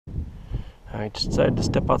I just decided to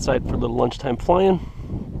step outside for a little lunchtime flying.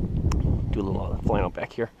 Do a little flying out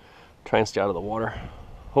back here. Try and stay out of the water.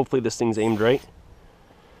 Hopefully this thing's aimed right.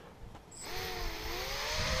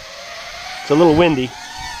 It's a little windy.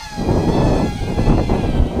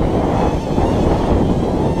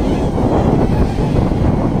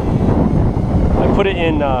 I put it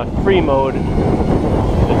in free mode.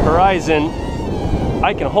 The horizon,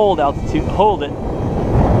 I can hold altitude, hold it.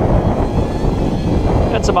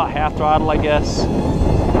 That's about half throttle, I guess.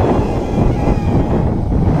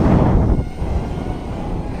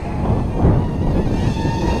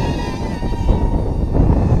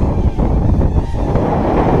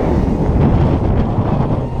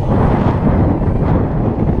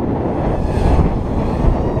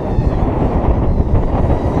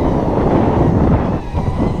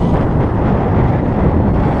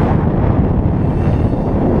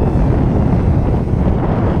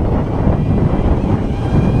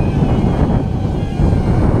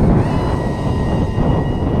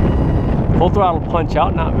 Full throttle punch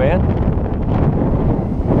out, not bad.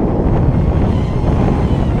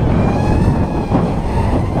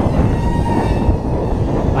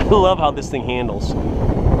 I love how this thing handles.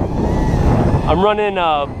 I'm running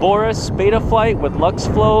Boris Betaflight with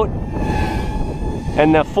LuxFloat,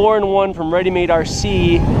 and the 4-in-1 from Ready Made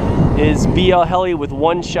RC is BL Heli with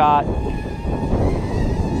one shot.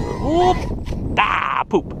 Whoop! Ah,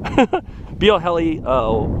 poop. BL Heli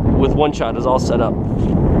with one shot is all set up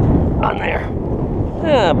on there.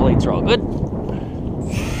 Blades are all good.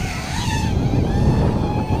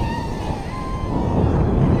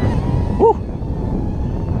 Woo!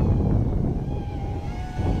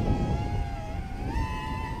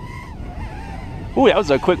 Ooh, that was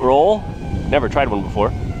a quick roll. Never tried one before.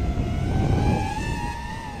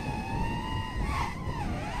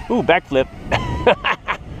 Ooh, backflip.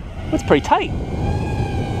 That's pretty tight.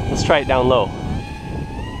 Let's try it down low.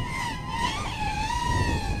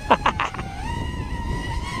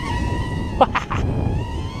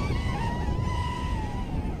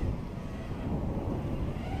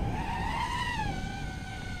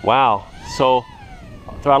 Wow, so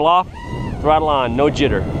throttle off, throttle on, no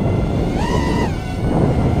jitter.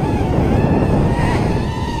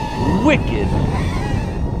 Wicked.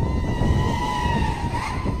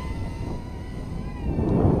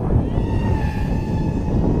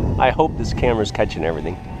 I hope this camera's catching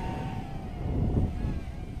everything.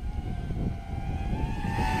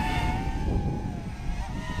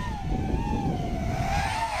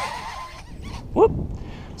 Whoop.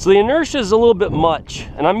 So the inertia is a little bit much,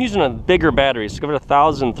 and I'm using a bigger battery, so I've got a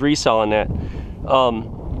 1,003 cell on that.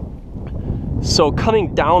 So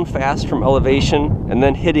coming down fast from elevation and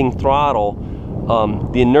then hitting throttle,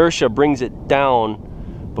 the inertia brings it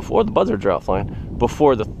down before the buzzards are out flying,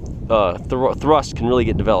 before the thrust can really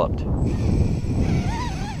get developed.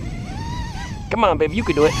 Come on, babe, you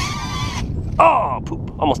can do it. Oh,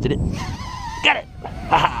 poop, almost did it. Got it,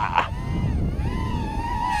 ha ha.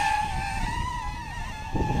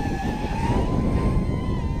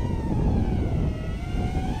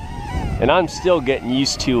 And I'm still getting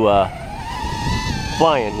used to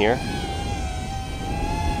flying here.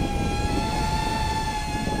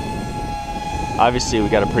 Obviously, we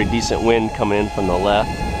got a pretty decent wind coming in from the left.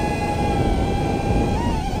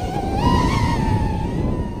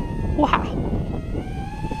 Wow.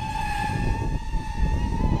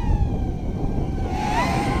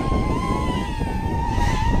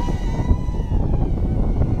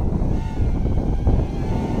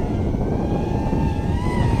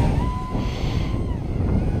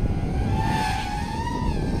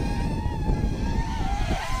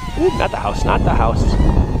 Ooh, not the house, not the house.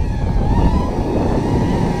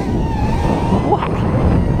 Wow.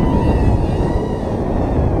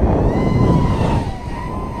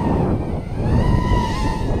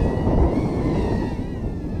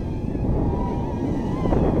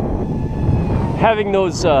 Having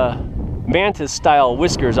those mantis style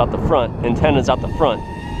whiskers out the front, antennas out the front,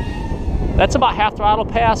 that's about half throttle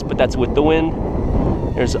pass, but that's with the wind.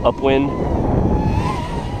 There's upwind.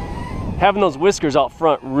 Having those whiskers out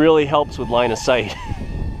front really helps with line of sight.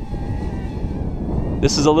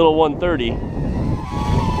 This is a little 130.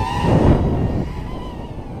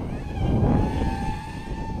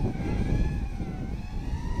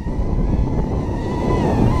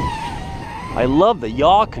 I love the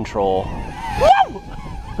yaw control. Woo!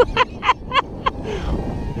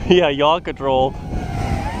 Yeah, yaw control.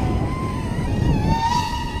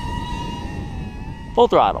 Full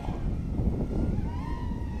throttle.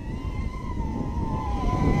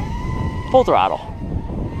 Full throttle.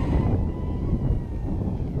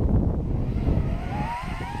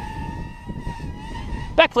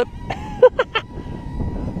 Backflip.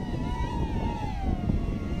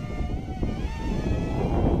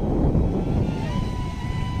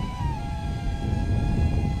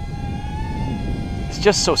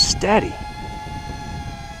 just so steady.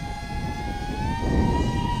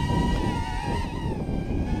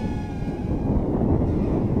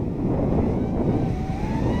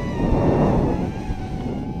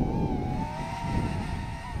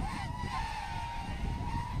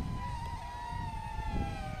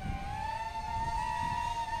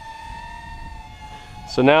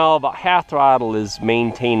 So now about half throttle is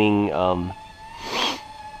maintaining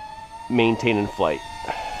flight.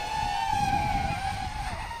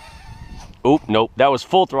 Oop, nope, that was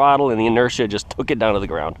full throttle and the inertia just took it down to the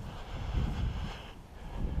ground.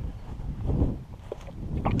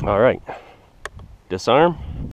 All right, disarm.